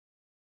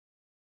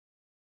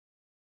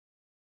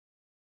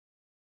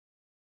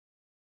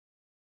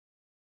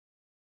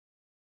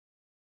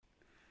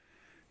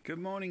Good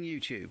morning,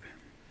 YouTube,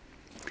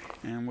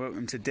 and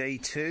welcome to day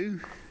 2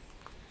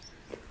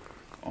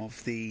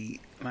 of the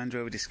Land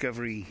Rover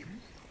Discovery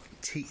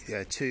 2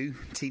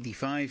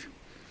 TD5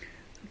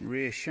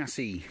 rear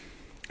chassis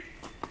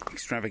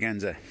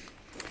extravaganza.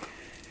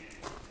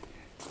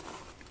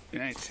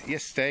 Right,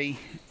 yesterday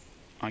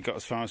I got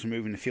as far as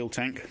removing the fuel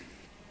tank,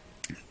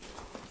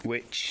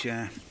 which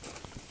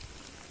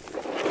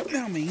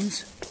now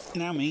means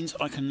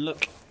I can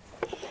look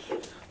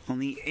on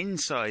the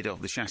inside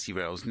of the chassis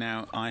rails.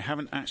 Now, I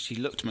haven't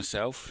actually looked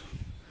myself.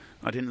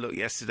 I didn't look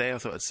yesterday. I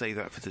thought I'd save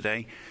that for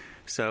today.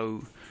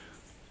 So,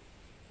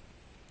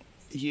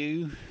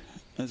 you,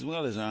 as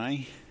well as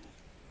I,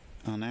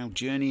 are now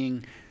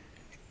journeying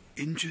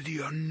into the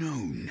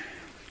unknown.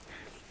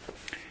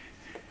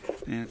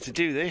 Now, to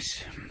do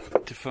this,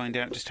 to find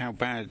out just how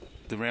bad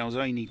the rails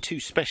are, you need 2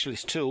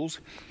 specialist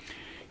tools.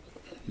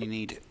 You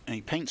need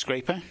a paint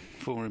scraper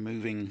for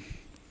removing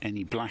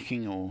any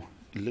blacking or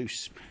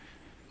loose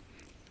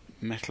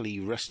metally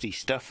rusty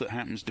stuff that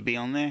happens to be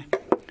on there,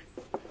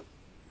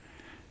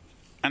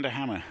 and a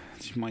hammer.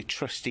 This is my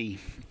trusty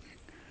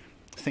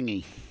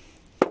thingy,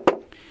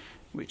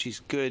 which is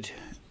good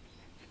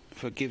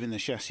for giving the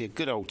chassis a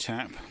good old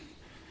tap.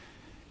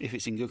 If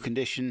it's in good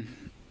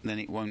condition, then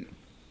it won't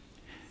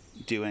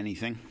do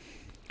anything,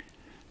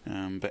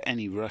 but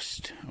any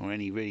rust or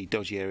any really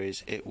dodgy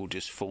areas, it will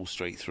just fall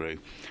straight through.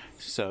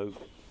 So,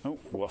 oh,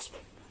 wasp.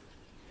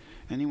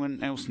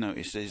 Anyone else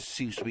notice there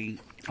seems to be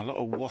a lot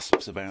of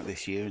wasps about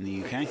this year in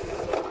the UK?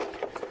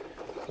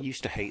 I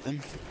used to hate them.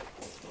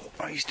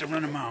 I used to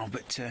run a mile,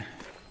 but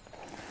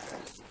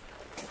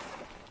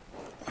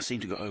I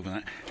seem to got over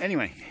that.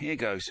 Anyway, here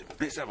goes.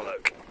 Let's have a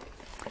look.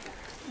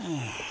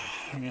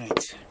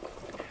 Right.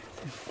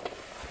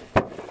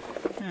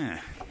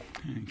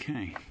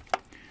 Okay.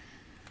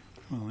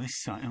 Well, this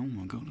side. Oh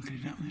my God! Look at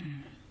it up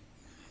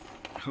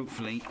there.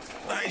 Hopefully,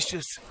 that is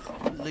just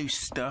loose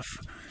stuff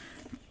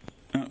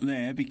up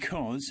there,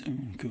 because oh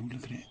God,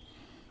 look at it.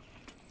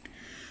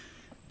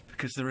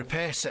 Because the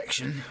repair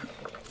section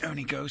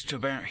only goes to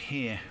about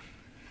here.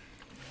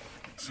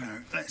 So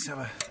let's have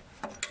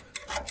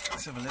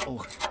a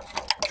little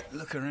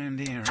look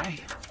around here, eh?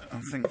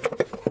 I think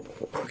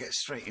I'll get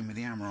straight in with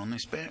the hammer on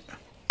this bit.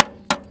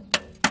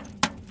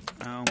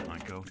 Oh my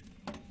God.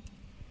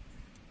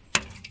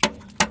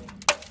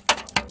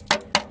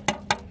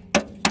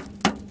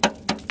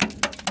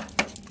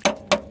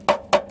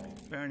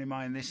 Bearing in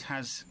mind this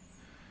has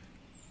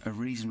a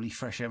reasonably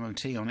fresh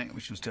MOT on it,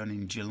 which was done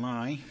in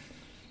July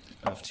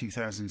of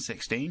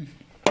 2016.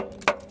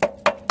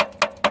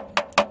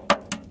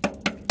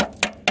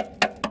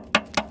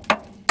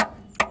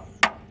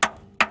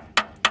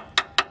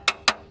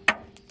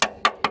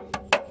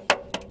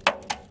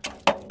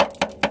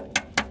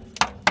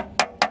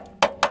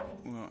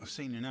 Well, I've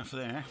seen enough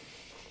there.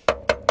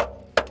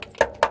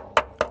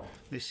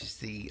 This is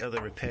the other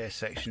repair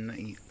section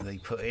that they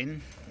put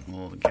in,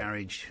 or the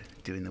garage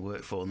doing the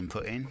work for them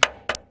put in.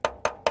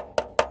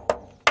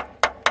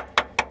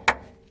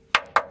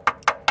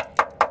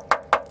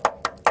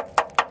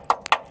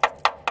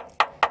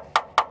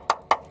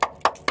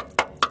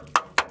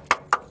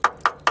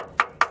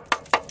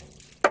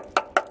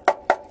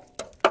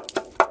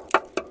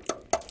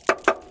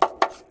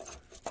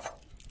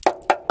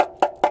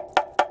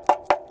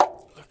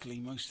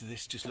 Most of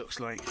this just looks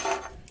like,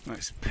 well,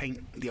 it's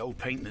paint, the old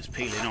paint that's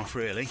peeling off,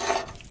 really.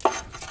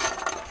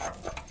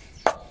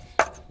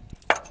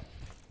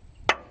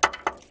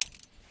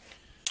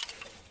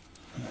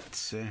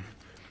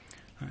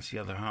 That's the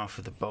other half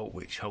of the bolt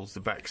which holds the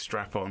back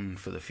strap on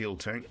for the fuel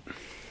tank.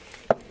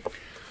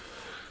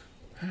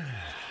 And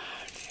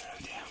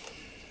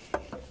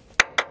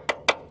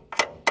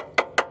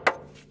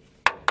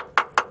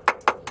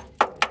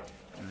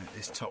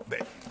this top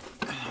bit,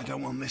 I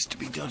don't want this to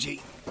be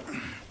dodgy.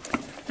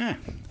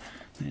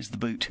 There's the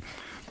boot.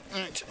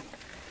 Right.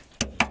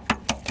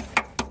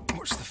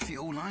 Watch the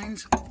fuel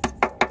lines.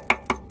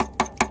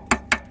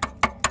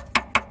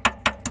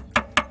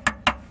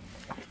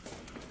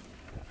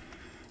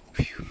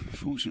 Phew,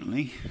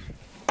 fortunately,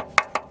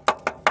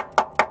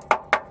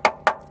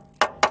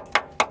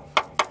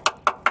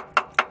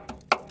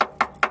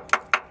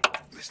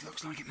 this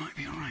looks like it might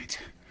be alright.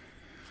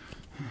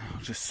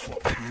 I'll just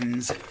swap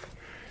hands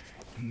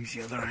and use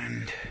the other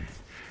hand,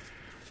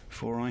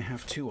 for I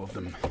have 2 of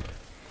them.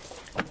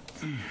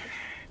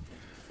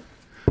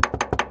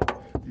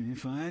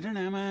 If I had an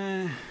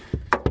hammer,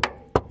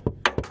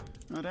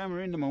 I'd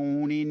hammer in the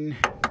morning,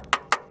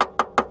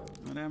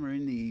 I'd hammer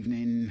in the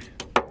evening,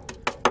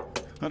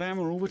 I'd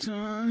hammer all the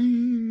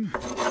time.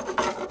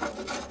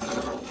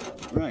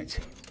 Right,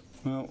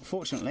 well,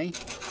 fortunately,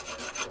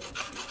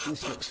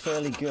 this looks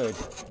fairly good.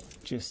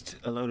 Just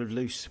a load of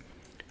loose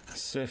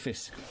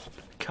surface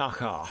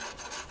caca.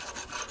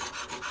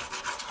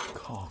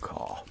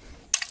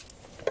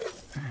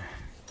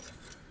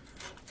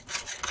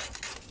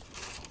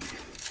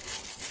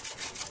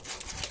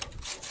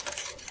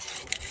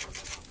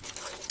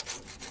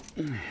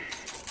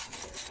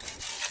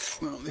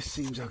 Well, this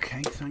seems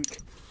okay, thank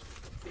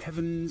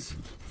heavens.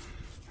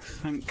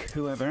 thank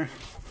whoever.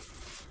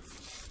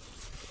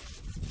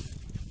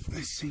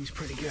 This seems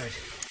pretty good.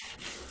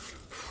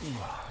 Ooh,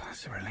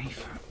 that's a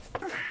relief.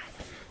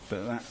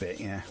 But that bit,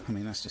 yeah, I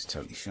mean, that's just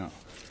totally shot.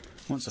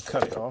 Once I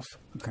cut it off,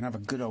 I can have a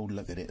good old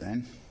look at it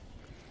then.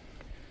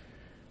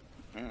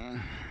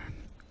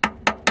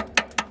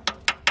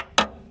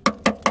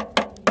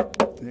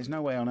 There's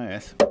no way on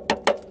earth.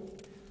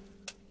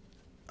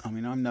 I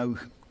mean, I'm no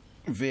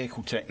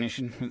vehicle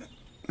technician. But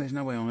there's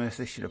no way on earth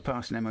this should have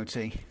passed an MOT.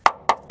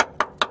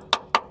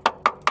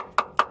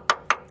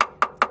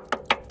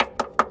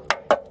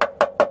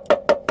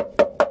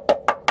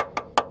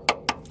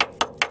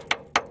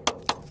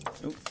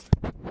 Oh,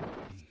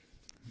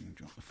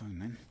 drop the phone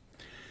then.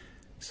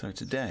 So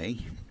today,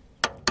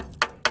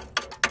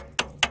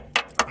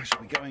 I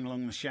shall be going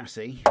along the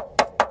chassis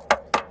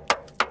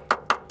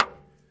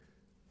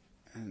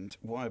and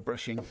wire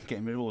brushing,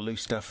 getting rid of all the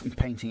loose stuff and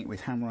painting it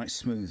with Hammerite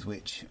Smooth,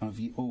 which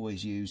I've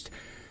always used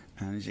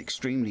and is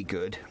extremely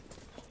good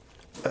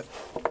at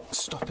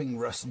stopping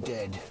rust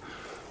dead.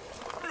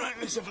 Right,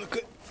 let's have a look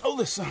at the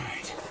other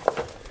side.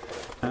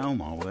 Oh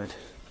my word.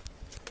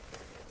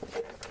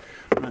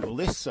 Right, well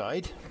this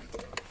side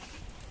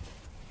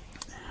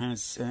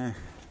has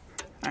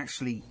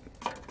actually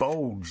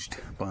bulged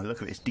by the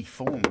look of it. It's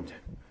deformed.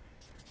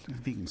 I don't know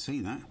if you can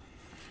see that.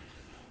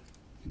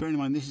 Bearing in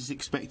mind this is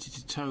expected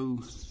to tow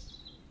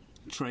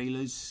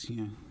trailers, you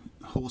know,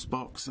 horse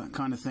box, that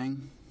kind of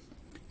thing,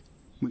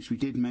 which we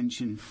did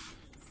mention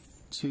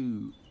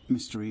to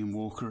Mr. Ian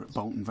Walker at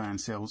Bolton Van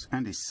Sales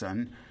and his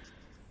son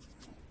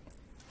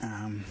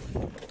that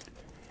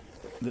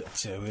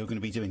we were going to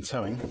be doing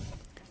towing.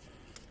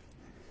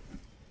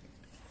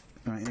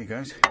 Right, here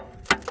goes.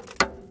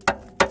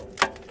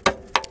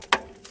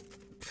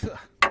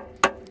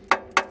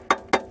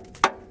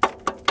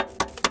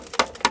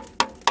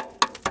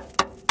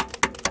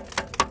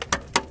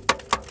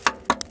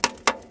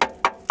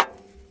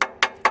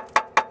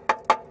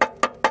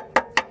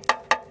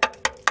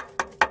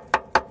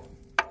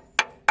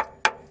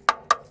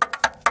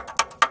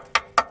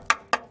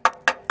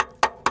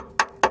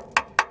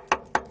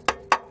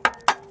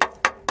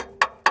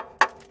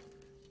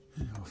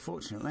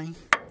 Fortunately,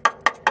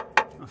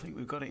 I think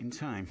we've got it in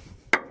time.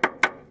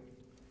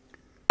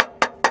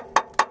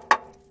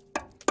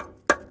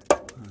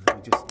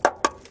 Just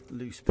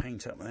loose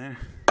paint up there.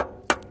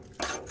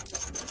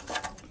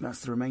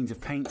 That's the remains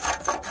of paint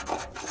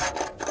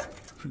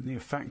from the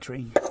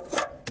factory.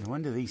 No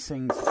wonder these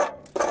things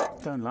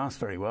don't last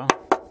very well.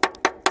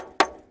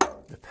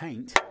 The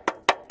paint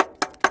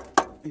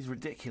is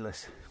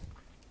ridiculous.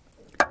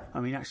 I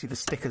mean, actually the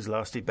stickers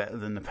lasted better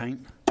than the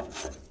paint.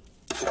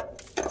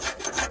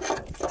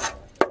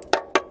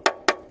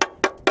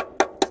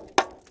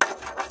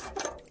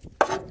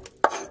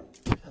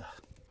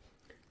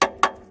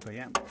 But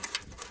yeah,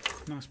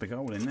 nice big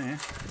hole in there.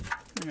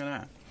 Look at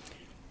that.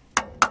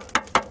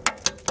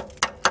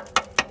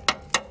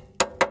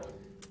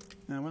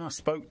 Now, when I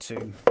spoke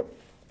to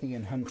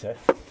Ian Hunter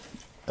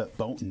at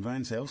Bolton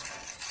Van Sales,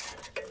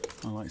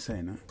 I like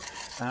saying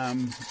that,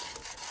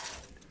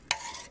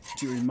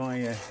 during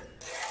my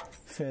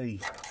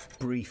fairly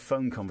brief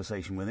phone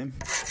conversation with him,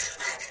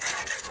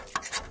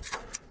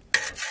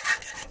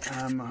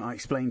 I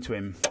explained to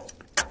him,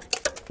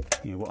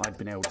 you know, what I'd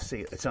been able to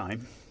see at the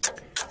time.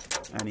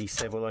 And he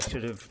said, well, I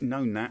should have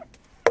known that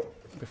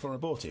before I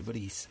bought it, but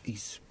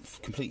he's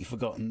completely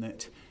forgotten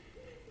that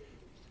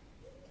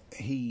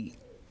he,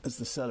 as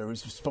the seller,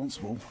 is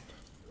responsible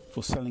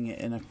for selling it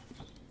in a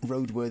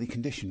roadworthy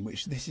condition,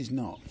 which this is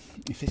not.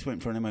 If this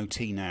went for an MOT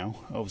now,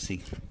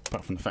 obviously,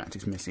 apart from the fact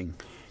it's missing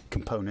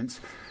components,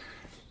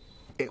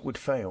 it would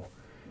fail.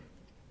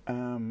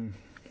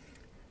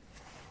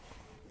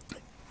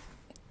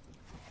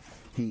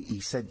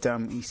 He said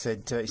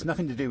it's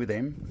nothing to do with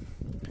him.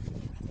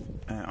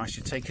 I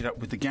should take it up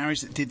with the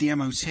garage that did the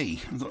MOT. I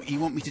thought, you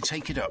want me to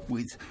take it up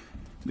with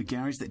the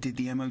garage that did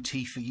the MOT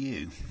for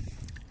you?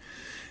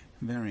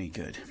 Very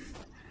good.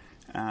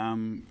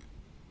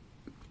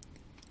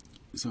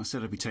 So I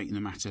said I'd be taking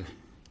the matter.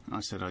 I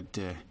said I'd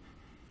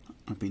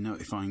be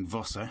notifying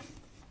Vosser.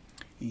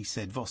 He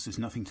said Vosser's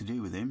nothing to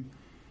do with him,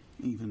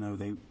 even though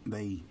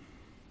they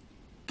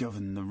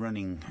govern the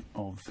running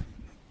of,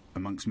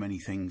 amongst many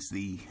things,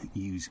 the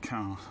used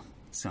car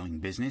selling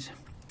business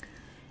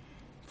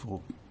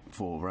for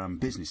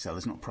business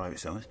sellers, not private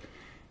sellers,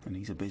 and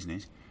he's a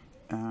business.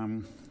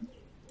 And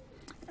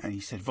he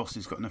said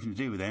Vosser's got nothing to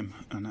do with them,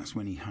 and that's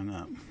when he hung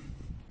up.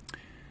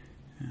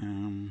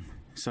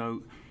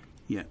 So,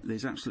 yeah,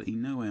 there's absolutely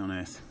no way on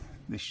earth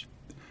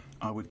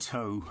I would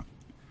tow,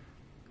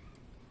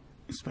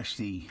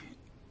 especially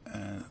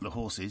the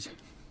horses,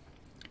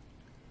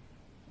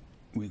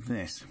 with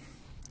this.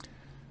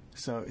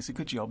 So it's a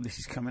good job this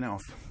is coming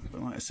off,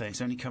 but like I say, it's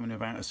only coming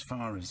about as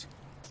far as.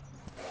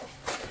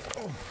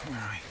 Oh,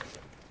 right.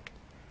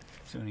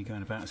 It's only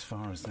going about as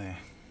far as there.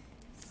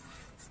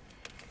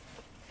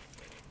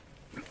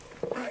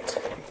 Right,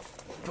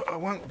 but I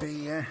won't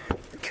be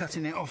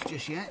cutting it off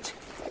just yet,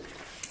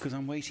 because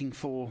I'm waiting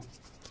for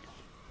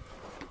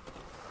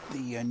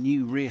the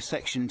new rear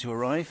section to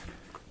arrive,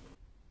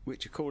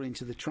 which according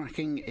to the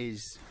tracking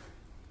is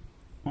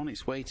on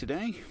its way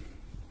today.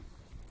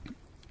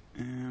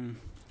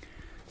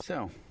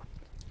 So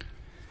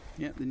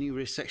yeah, the new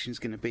rear section is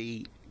going to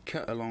be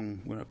cut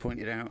along where I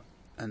pointed out,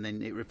 and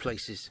then it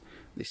replaces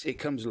this. It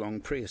comes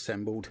along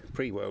pre-assembled,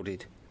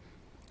 pre-welded,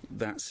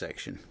 that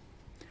section.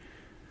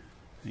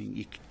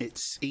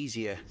 It's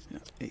easier,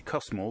 it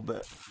costs more,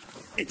 but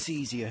it's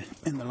easier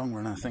in the long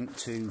run, I think,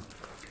 to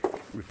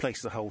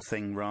replace the whole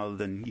thing rather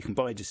than, you can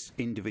buy just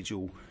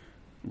individual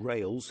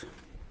rails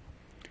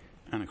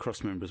and a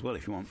cross member as well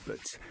if you want, but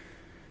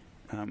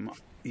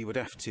you would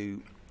have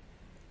to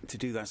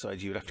do that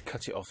side, you would have to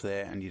cut it off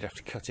there, and you'd have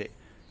to cut it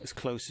as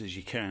close as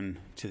you can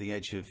to the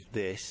edge of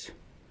this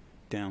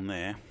down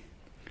there,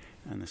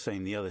 and the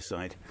same the other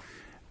side,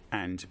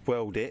 and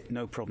weld it,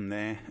 no problem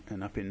there,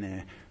 and up in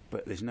there.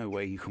 But there's no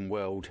way you can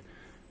weld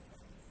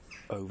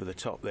over the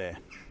top there,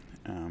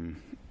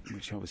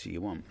 which obviously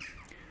you want.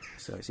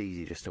 So it's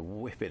easy just to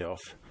whip it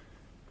off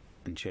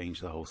and change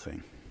the whole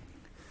thing,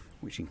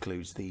 which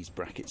includes these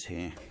brackets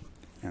here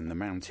and the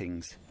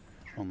mountings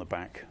on the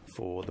back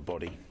for the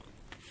body.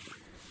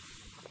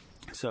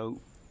 So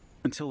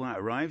until that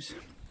arrives,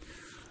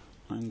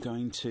 I'm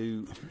going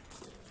to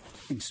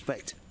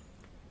inspect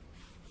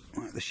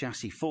the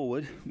chassis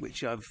forward,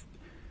 which I've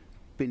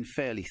been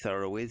fairly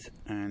thorough with,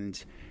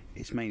 and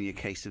it's mainly a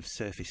case of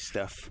surface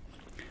stuff,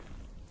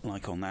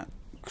 like on that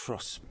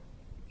cross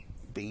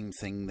beam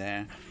thing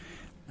there,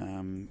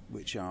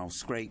 which I'll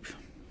scrape,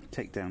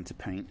 take down to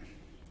paint,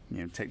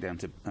 take down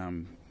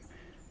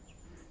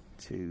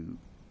to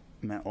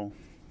metal,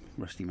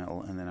 rusty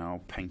metal, and then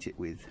I'll paint it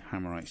with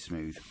Hammerite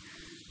Smooth,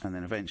 and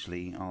then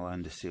eventually I'll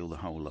underseal the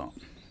whole lot.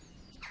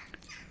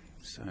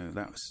 So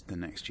that's the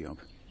next job.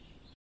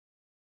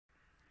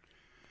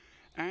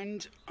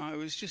 And I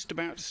was just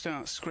about to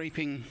start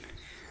scraping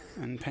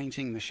and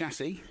painting the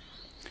chassis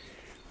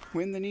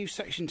when the new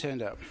section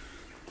turned up,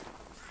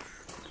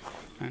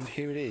 and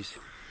here it is.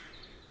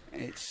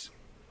 It's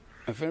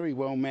a very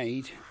well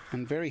made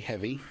and very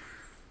heavy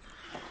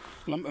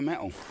lump of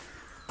metal,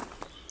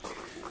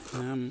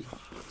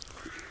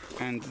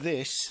 and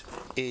this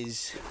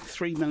is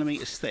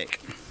 3mm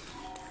thick.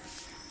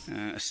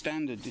 A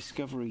standard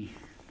Discovery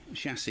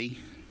chassis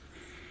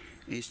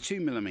is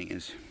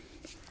 2mm.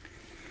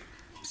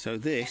 So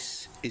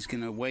this is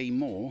going to weigh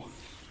more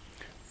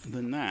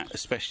than that,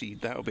 especially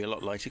that'll be a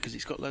lot lighter because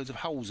it's got loads of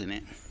holes in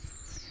it.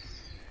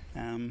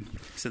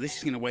 So this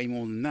is going to weigh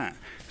more than that.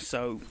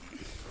 So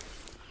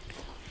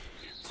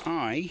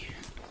I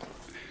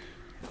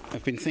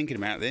have been thinking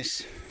about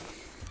this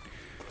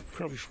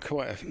probably for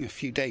quite a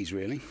few days,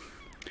 really.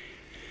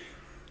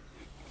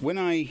 When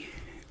I've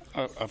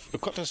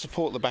got to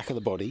support the back of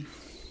the body,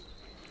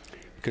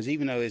 because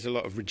even though there's a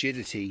lot of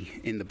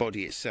rigidity in the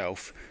body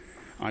itself,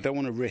 I don't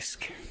want to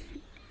risk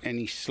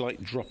any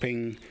slight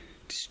dropping,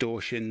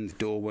 distortion, the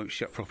door won't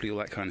shut properly, all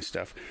that kind of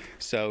stuff.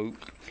 So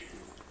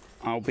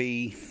I'll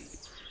be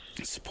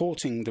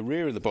supporting the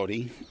rear of the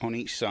body on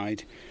each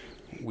side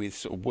with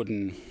sort of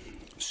wooden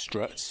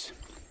struts.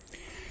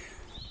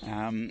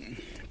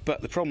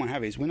 But the problem I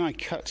have is when I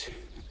cut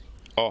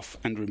off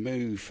and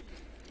remove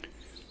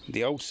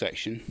the old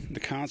section, the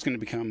car's going to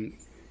become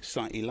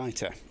slightly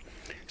lighter.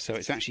 So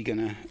it's actually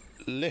going to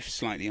lift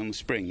slightly on the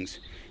springs.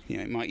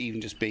 It might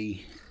even just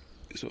be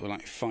sort of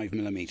like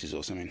 5mm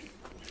or something,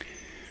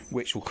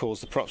 which will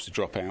cause the props to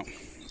drop out,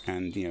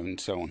 and and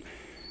so on.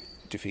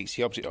 Defeats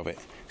the object of it.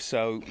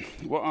 So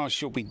what I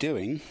shall be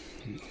doing,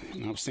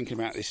 and I was thinking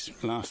about this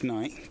last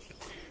night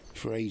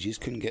for ages,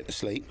 couldn't get to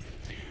sleep,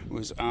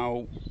 was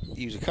I'll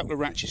use a couple of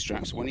ratchet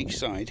straps, one each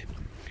side,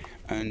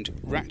 and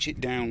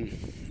ratchet down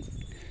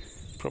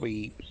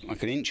probably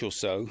like an inch or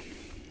so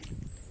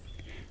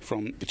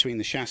from between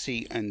the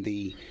chassis and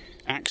the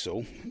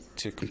axle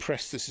to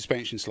compress the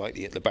suspension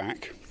slightly at the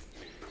back,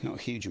 not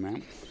a huge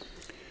amount,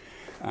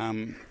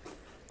 and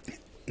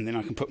then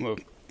I can put my,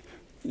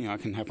 I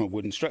can have my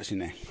wooden struts in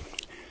there.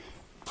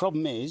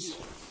 Problem is,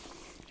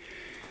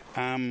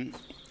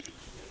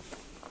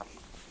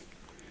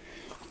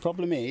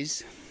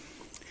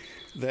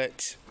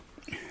 that,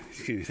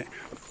 excuse me,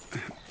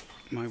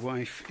 my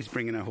wife is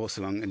bringing her horse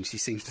along, and she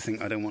seems to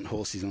think I don't want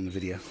horses on the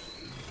video,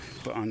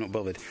 but I'm not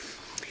bothered.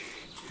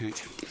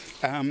 Right.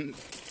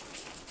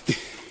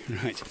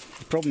 Right.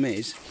 The problem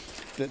is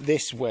that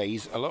this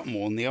weighs a lot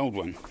more than the old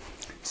one,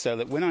 so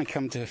that when I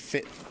come to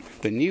fit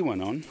the new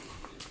one on,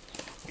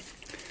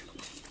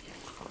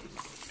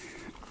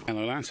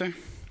 hello Lancer,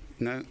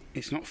 no,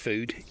 it's not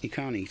food, you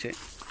can't eat it.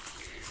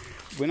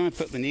 When I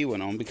put the new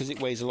one on, because it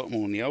weighs a lot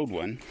more than the old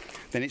one,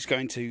 then it's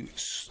going to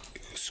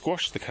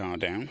squash the car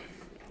down,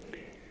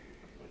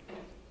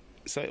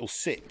 so it'll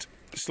sit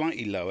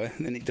slightly lower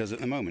than it does at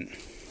the moment.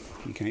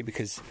 Okay,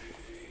 because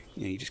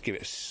you just give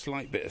it a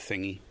slight bit of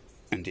thingy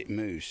and it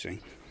moves, see.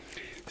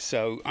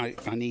 So I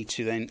need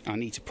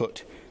to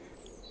put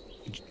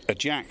a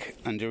jack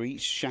under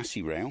each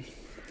chassis rail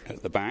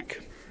at the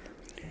back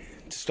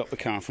to stop the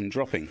car from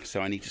dropping. So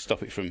I need to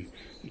stop it from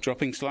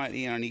dropping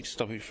slightly, and I need to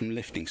stop it from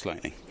lifting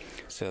slightly,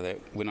 so that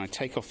when I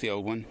take off the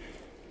old one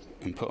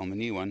and put on the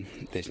new one,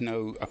 there's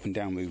no up and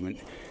down movement,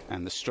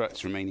 and the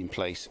struts remain in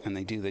place, and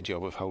they do their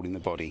job of holding the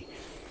body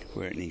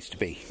where it needs to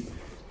be,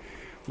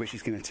 which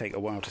is going to take a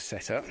while to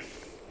set up.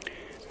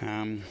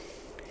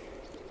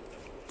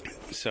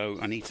 So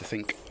I need to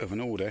think of an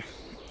order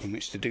in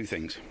which to do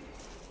things.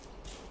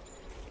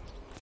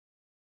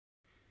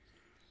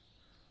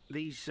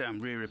 These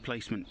rear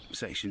replacement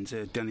sections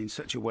are done in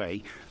such a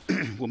way,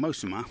 well,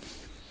 most of them are,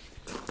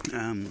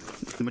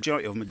 the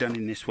majority of them are done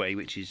in this way,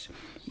 which is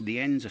the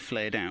ends are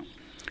flared out,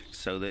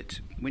 so that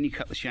when you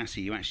cut the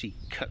chassis, you actually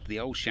cut the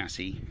old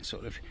chassis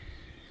sort of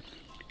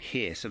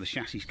here, so the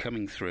chassis is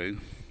coming through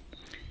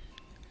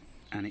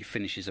and it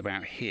finishes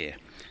about here,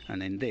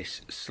 and then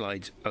this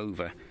slides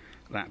over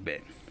that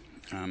bit.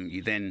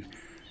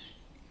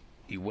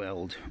 You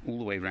weld all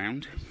the way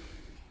round,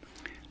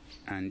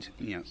 and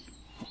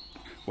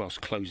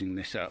whilst closing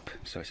this up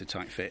so it's a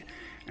tight fit,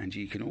 and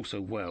you can also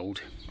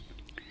weld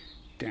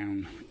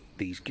down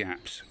these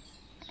gaps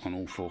on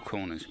all four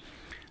corners,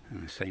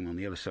 and the same on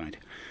the other side.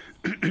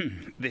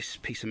 This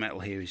piece of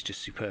metal here is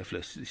just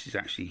superfluous. This is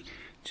actually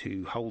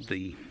to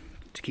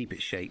keep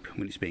its shape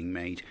when it's being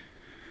made,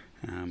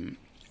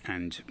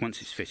 and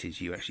once it's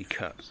fitted, you actually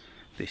cut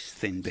this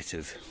thin bit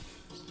of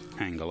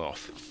angle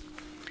off.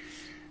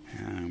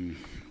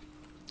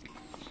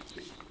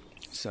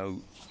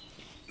 So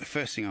the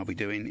first thing I'll be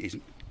doing is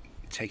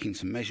taking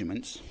some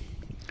measurements.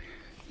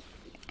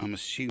 I'm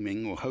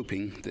assuming or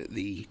hoping that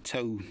the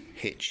tow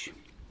hitch,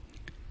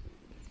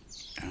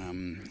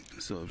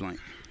 sort of like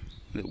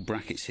little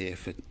brackets here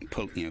for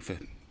for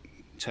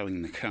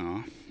towing the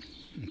car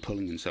and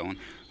pulling and so on,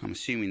 I'm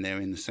assuming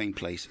they're in the same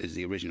place as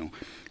the original.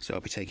 So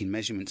I'll be taking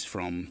measurements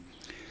from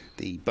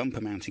the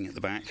bumper mounting at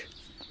the back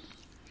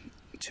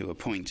to a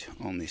point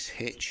on this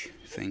hitch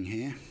thing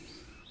here,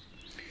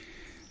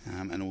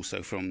 and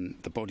also from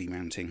the body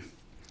mounting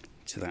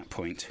to that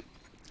point.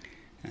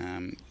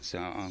 So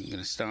I'm going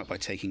to start by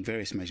taking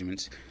various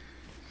measurements,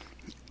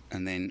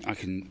 and then I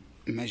can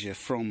measure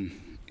from,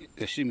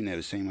 assuming they're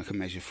the same, I can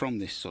measure from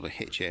this sort of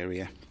hitch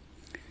area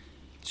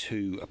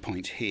to a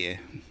point here,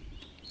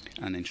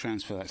 and then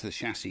transfer that to the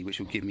chassis, which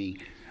will give me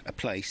a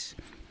place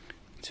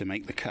to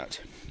make the cut.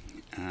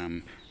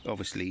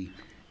 Obviously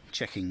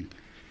checking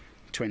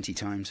 20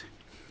 times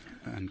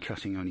and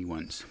cutting only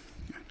once,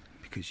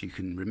 because you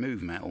can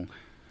remove metal,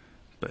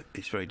 but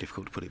it's very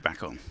difficult to put it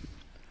back on.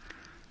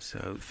 So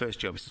the first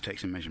job is to take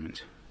some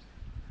measurements.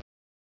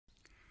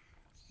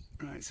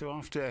 Right, so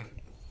after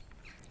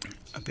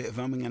a bit of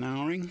umming and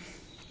ahhing,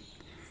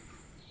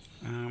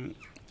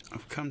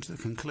 I've come to the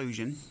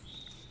conclusion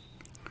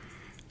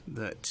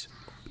that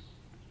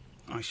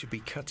I should be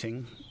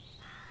cutting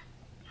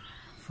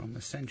from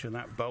the centre of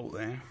that bolt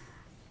there,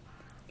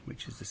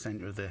 which is the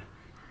centre of the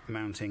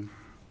mounting,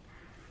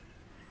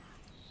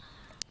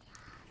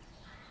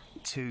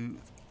 to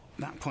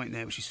that point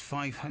there, which is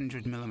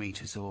 500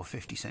 millimeters or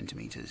 50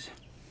 centimeters.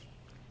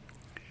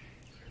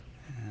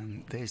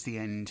 And there's the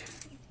end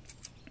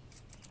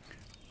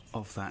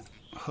of that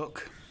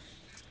hook,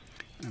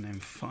 and then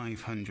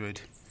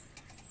 500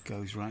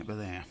 goes right by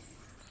there.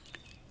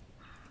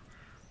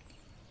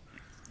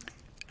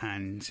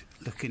 And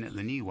looking at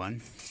the new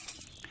one,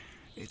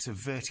 it's a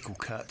vertical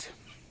cut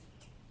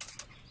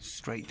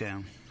straight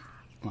down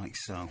like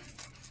so,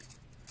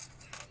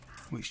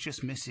 which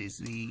just misses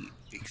the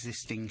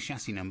existing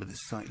chassis number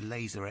that's like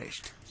laser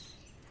etched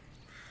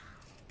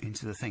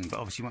into the thing, but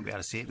obviously you won't be able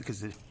to see it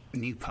because the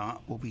new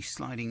part will be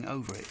sliding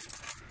over it.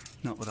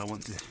 Not that I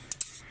want to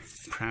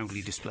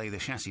proudly display the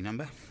chassis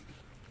number.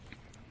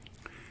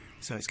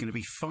 So it's going to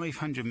be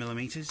 500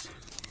 millimeters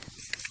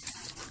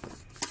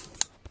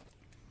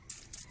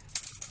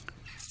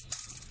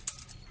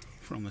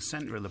from the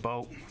centre of the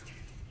bolt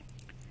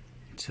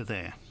to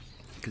there,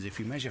 because if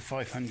you measure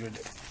 500,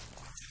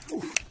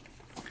 ooh,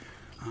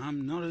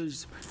 I'm not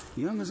as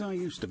young as I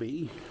used to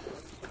be.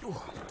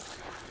 Ooh.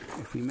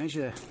 If we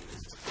measure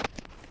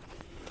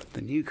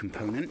the new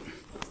component,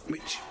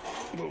 which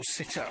will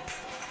sit up,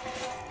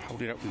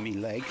 hold it up with my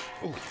leg,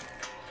 ooh,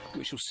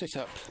 which will sit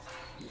up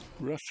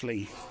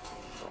roughly,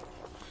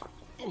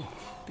 ooh,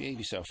 behave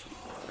yourself,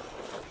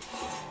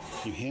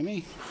 you hear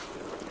me?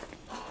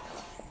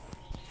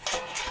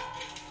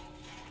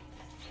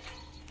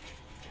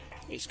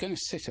 It's going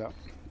to sit up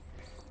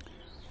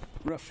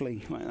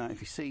roughly like that. If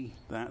you see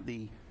that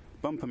the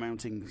bumper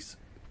mountings,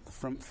 the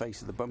front face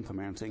of the bumper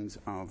mountings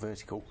are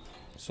vertical,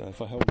 so if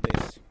I hold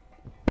this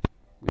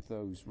with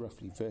those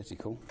roughly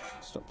vertical,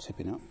 stop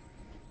tipping up,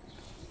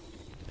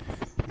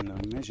 and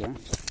I measure,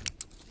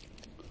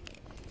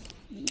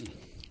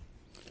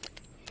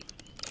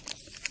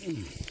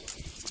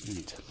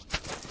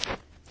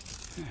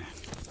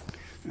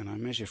 and I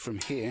measure from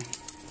here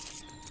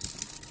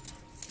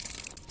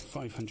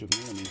 500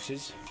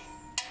 millimeters.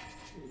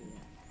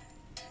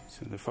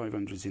 So the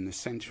 500's in the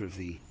centre of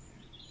the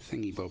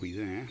thingy bobby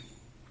there,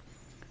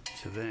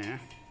 to there,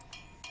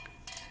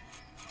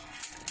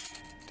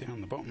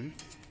 down the bottom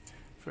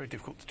Very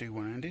difficult to do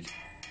one-handed.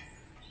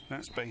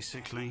 That's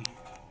basically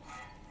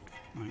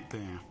like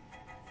there.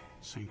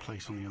 Same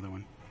place on the other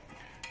one,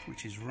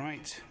 which is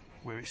right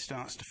where it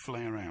starts to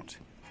flare out.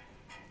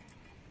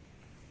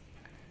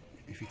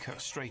 If you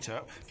cut straight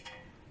up,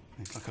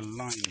 there's like a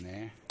line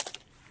there.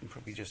 You can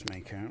probably just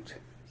make out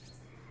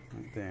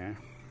right there,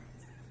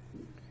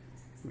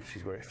 which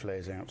is where it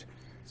flares out.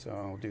 So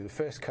I'll do the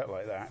first cut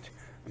like that,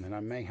 and then I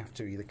may have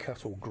to either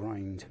cut or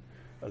grind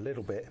a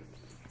little bit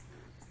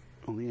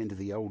on the end of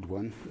the old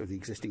one, of the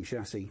existing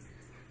chassis,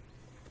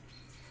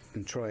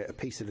 and try it a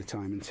piece at a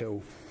time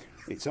until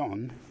it's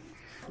on,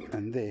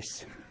 and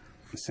this,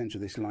 the centre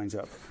of this lines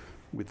up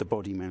with the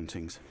body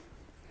mountings.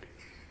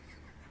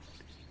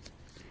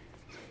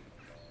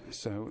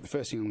 So the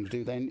first thing I'm going to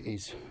do then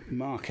is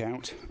mark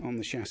out on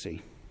the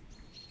chassis.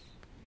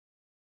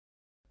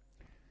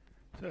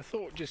 So a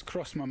thought just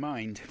crossed my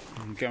mind,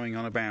 going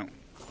on about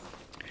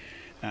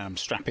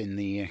strapping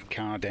the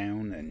car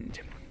down and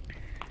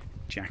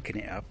jacking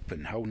it up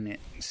and holding it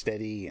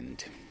steady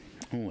and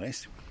all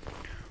this.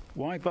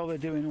 Why bother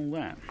doing all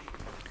that?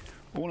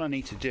 All I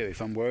need to do, if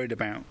I'm worried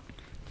about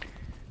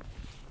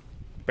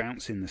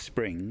bouncing the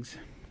springs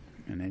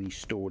and any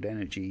stored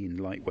energy and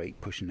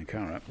lightweight pushing the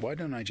car up, why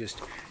don't I just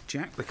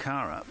jack the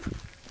car up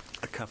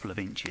a couple of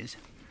inches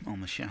on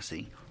the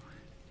chassis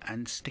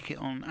and stick it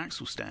on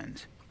axle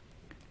stands?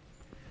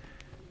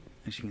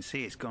 As you can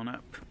see, it's gone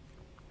up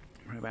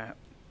for about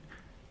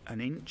an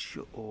inch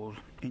or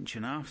inch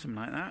and a half, something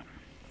like that.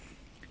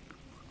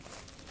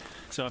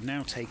 So I've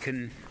now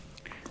taken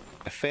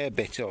a fair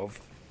bit of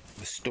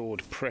the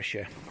stored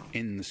pressure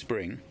in the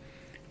spring,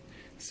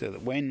 so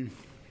that when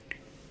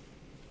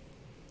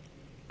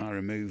I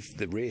remove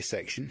the rear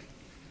section,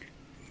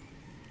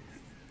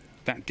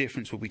 that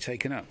difference will be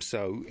taken up.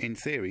 So in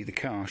theory the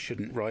car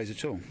shouldn't rise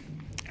at all,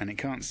 and it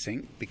can't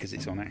sink because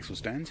it's on axle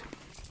stand.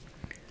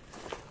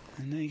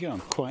 And there you go.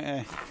 I'm quite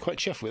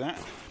chuffed with that.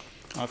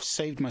 I've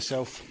saved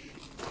myself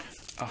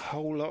a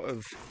whole lot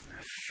of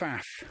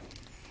faff.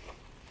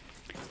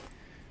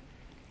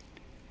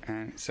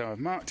 And so I've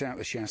marked out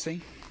the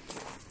chassis,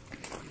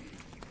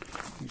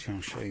 which I'll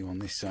show you on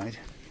this side.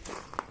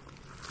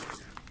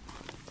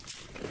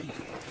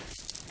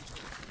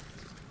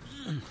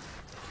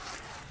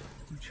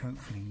 Which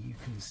hopefully you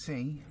can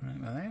see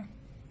right there.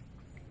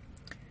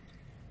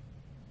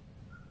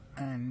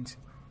 And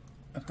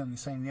I've done the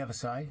same on the other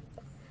side.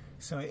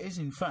 So it is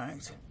in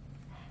fact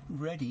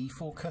ready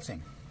for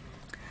cutting.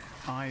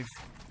 I've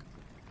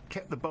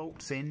kept the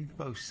bolts in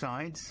both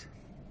sides,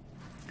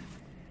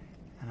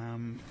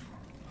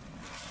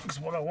 because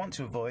what I want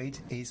to avoid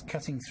is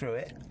cutting through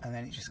it and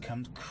then it just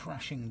comes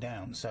crashing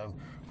down. So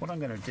what I'm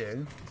going to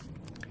do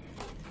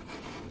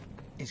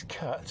is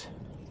cut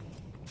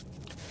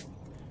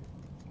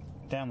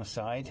down the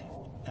side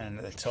and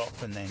at the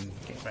top, and then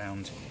get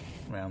round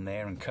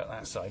there and cut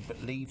that side, but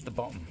leave the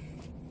bottom.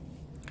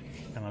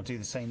 And I'll do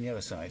the same the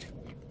other side,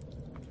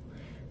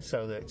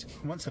 so that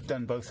once I've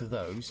done both of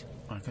those,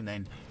 I can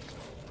then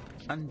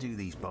undo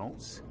these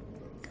bolts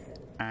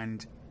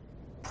and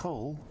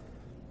pull,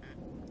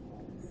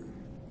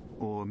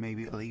 or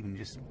maybe it'll even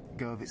just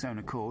go of its own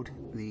accord,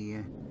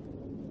 the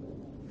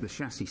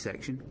chassis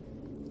section,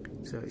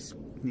 so it's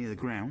near the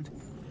ground,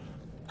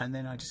 and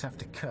then I just have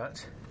to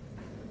cut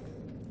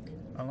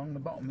along the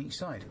bottom each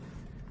side,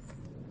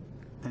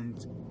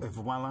 and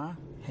voila,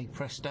 hey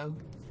presto,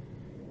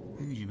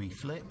 who's me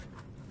flip,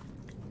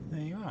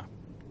 there you are.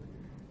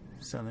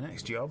 So the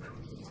next job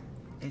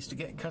is to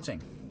get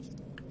cutting.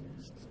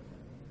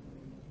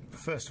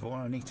 First of all,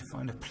 I need to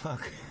find a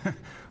plug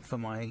for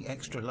my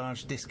extra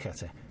large disc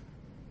cutter,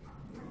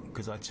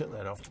 because I took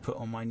that off to put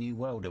on my new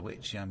welder,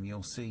 which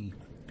you'll see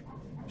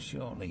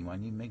shortly, my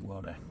new MIG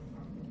welder,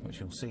 which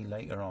you'll see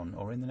later on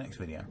or in the next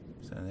video.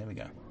 So there we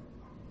go.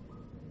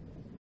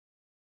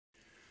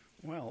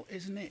 Well,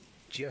 isn't it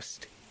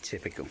just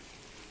typical?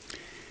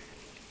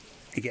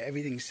 You get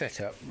everything set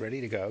up,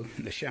 ready to go.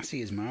 The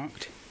chassis is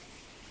marked,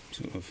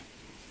 sort of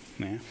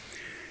there.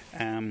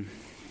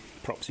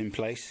 Props in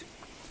place.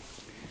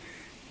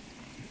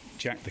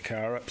 Jack the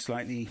car up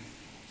slightly.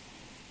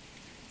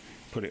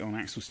 Put it on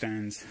axle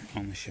stands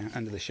on the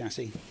under the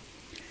chassis.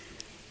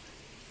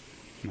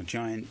 My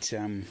giant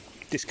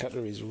disc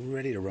cutter is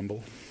ready to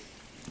rumble,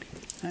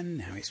 and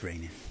now it's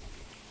raining.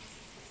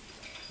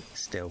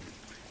 Still,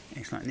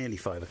 it's like nearly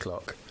 5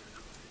 o'clock,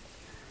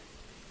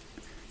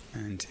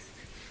 and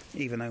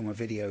even though my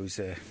videos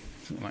are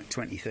sort of like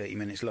 20-30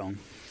 minutes long,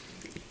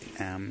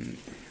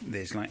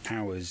 there's like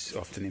hours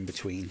often in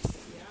between.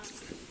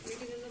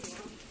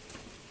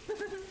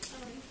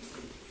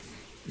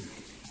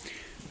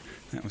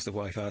 That was the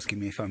wife asking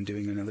me if I'm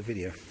doing another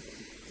video.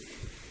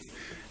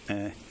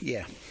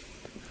 Yeah,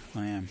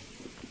 I am.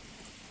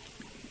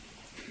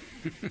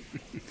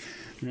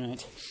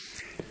 Right.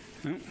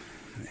 Oh,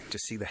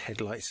 just see the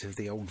headlights of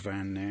the old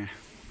van there.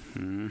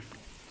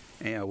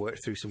 Yeah, I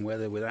worked through some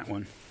weather with that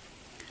one.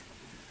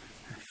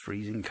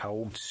 Freezing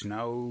cold,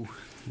 snow,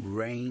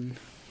 rain,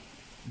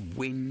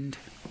 wind,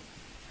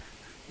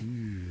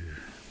 and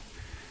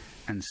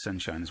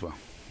sunshine as well.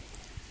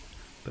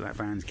 but that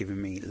van's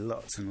given me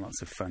lots and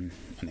lots of fun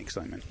and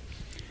excitement.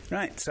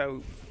 Right,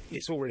 so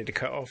it's all ready to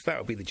cut off.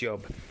 That'll be the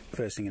job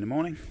first thing in the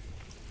morning,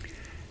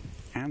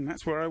 and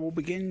that's where I will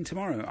begin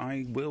tomorrow.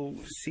 I will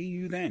see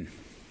you then,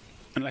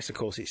 unless of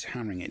course it's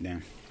hammering it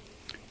down.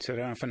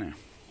 Ta-da for now.